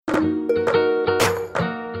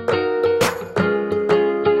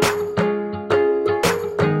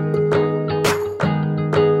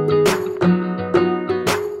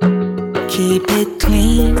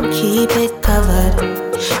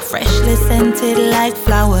scented like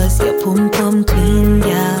flowers. Your pum pum clean,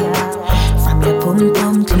 girl. From your pum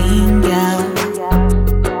pum clean, girl.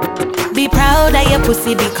 Be proud of your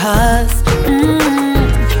pussy because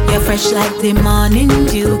you're fresh like the morning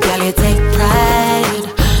dew. Girl, you take pride.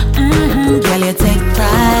 Girl, you take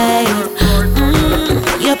pride.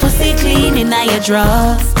 Your pussy clean in your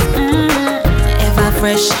drawers. Ever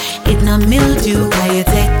fresh, it no mildew. Girl, you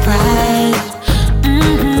take pride.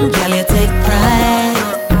 Girl, you take pride.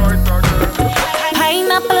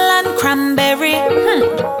 Pineapple and cranberry,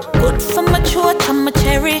 good for my throat and my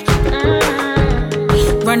cherry.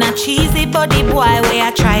 Run a cheesy body boy where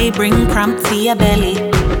I try bring cramp to your belly.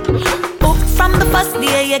 Booked from the first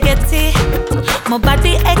day you get it. My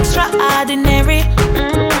body extraordinary.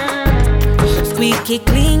 Squeaky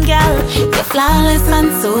clean, girl. You're flawless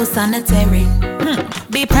and so sanitary.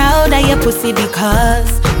 Be proud of your pussy because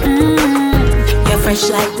you're fresh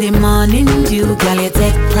like the morning dew. Girl, you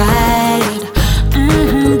take pride.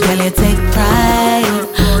 Girl, you take pride.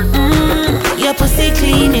 Your pussy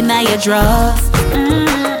clean in your drawers.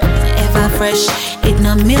 Ever fresh, it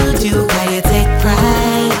no mildew. Girl, you take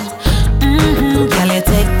pride. Girl, you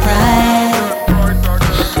take pride.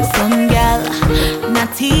 Some girl,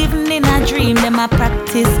 not even in a dream, them a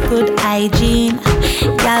practice good hygiene.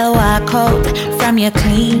 Girl, walk out from your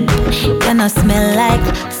clean. You no smell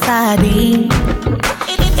like sardine.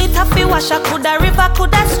 It a fi wash, coulda river,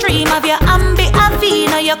 coulda stream. Of your ambi,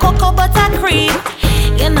 avena, your cocoa butter cream.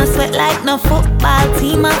 You no sweat like no football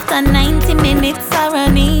team after 90 minutes of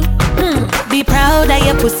running. Be proud of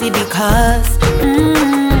your pussy because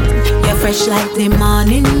you're fresh like the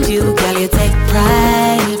morning dew. Girl, you take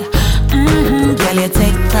pride. Girl, you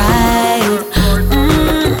take pride.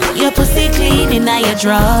 Your pussy clean in your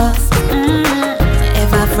drawers.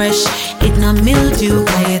 Ever fresh, it no mildew.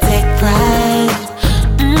 Girl, you take pride.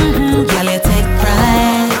 Girl, you take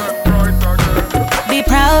pride. Be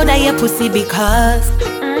proud of your pussy because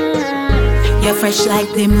you're fresh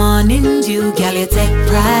like the morning dew. Girl, you take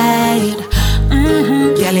pride.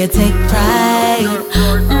 Girl, you take pride.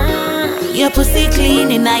 Your pussy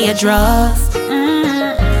clean in your drawers.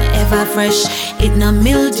 Ever fresh, it no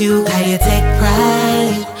mildew. Girl, you take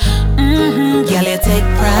pride. Girl, you take